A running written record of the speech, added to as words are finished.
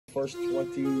First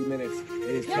 20 minutes. It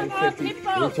is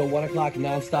 10:50 until 1 o'clock,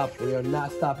 non-stop. We are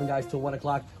not stopping, guys, till 1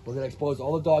 o'clock. We're going to expose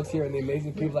all the dogs here and the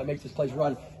amazing people that make this place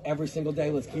run every single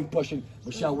day. Let's keep pushing.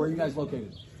 Michelle, where are you guys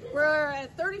located? We're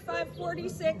at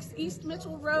 3546 East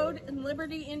Mitchell Road in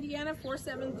Liberty, Indiana,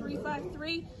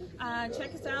 47353.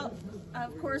 Check us out,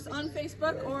 of course, on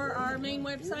Facebook or our main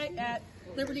website at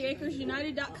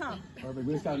libertyacresunited.com. Perfect.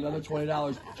 We just got another $20.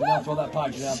 Janelle, throw that pie,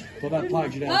 Janelle. Throw that pie,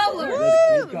 Janelle.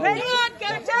 Oh, ready on,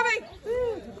 get it to me.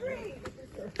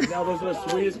 Now those are the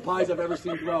sweetest pies I've ever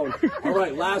seen thrown. All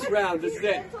right, last round. This is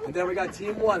it. And then we got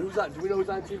team one. Who's on? Do we know who's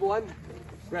on team one?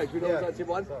 Greg, do we know who's on team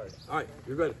one? All right,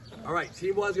 you're good. All right,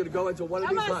 team one's going to go into one of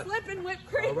these I'm on huts. slipping whipped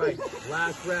cream. All right,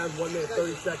 last round, 1 minute,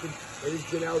 30 seconds. It is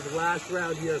Janelle's last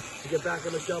round here to get back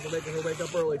on the shelf and making her wake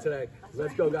up early today.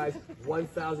 Let's go, guys.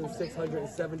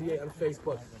 1,678 on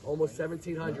Facebook. Almost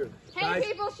 1,700. Hey, guys,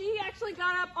 people, she actually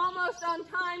got up almost on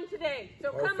time today.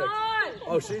 So perfect. come on.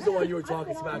 Oh, she's the one you were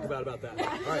talking smack about that.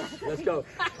 All right, let's go.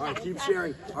 All right, keep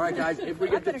sharing. All right, guys, if we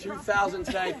get to 2,000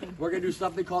 today, we're going to do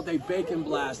something called a bacon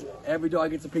blast. Every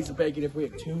dog gets a piece of bacon. If we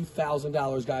hit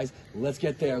 $2,000, guys, let's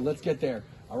get there. Let's get there.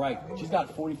 All right, she's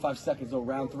got 45 seconds, though,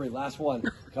 round three. Last one.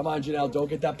 Come on, Janelle. Don't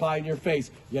get that pie in your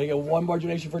face. You got to get one more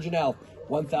donation for Janelle.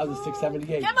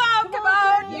 1,678. Come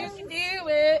on. You can do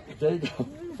it. There you go.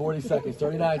 40 seconds,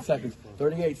 39 seconds,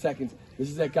 38 seconds. This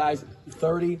is it, guys.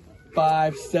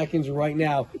 35 seconds right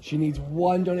now. She needs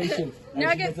one donation.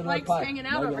 Nugget likes hanging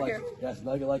out over here. Yes,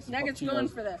 Nugget likes Nugget's going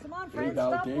for this. Come on, There you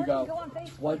friends. go, there you go.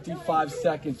 25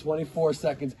 seconds, 24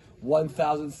 seconds, It's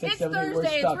 1,678. We're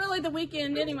Thursday. stuck. It's really the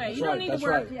weekend anyway. You That's don't need right, to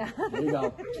work. that's right. There you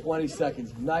go. 20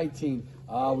 seconds, 19.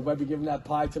 We might be giving that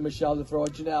pie to Michelle to throw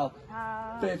at Janelle.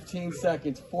 15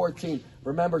 seconds, 14.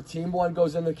 Remember, team one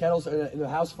goes in the kettles in the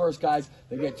house first, guys.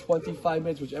 They get 25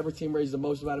 minutes. Whichever team raises the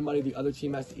most amount of money, the other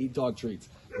team has to eat dog treats.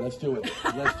 Let's do it.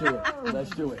 Let's do it. Let's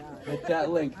do it. Hit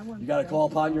that link. You got to call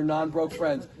upon your non-broke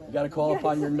friends. You got to call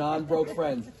upon your non-broke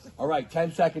friends. All right,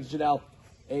 10 seconds, Janelle.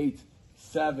 8,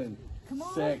 7,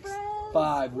 6,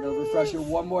 5. We're going to refresh it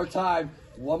one more time.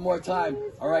 One more time.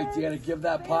 All right, Deanna, give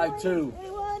that pie to.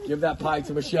 Give that pie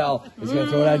to Michelle. He's going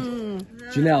to throw it at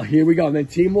Janelle. Here we go. And then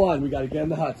team one, we got to get in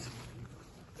the huts.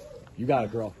 You got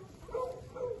it, girl.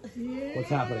 What's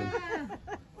happening?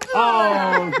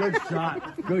 Oh, good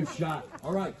shot. Good shot.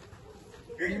 All right.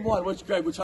 Team one, what's great?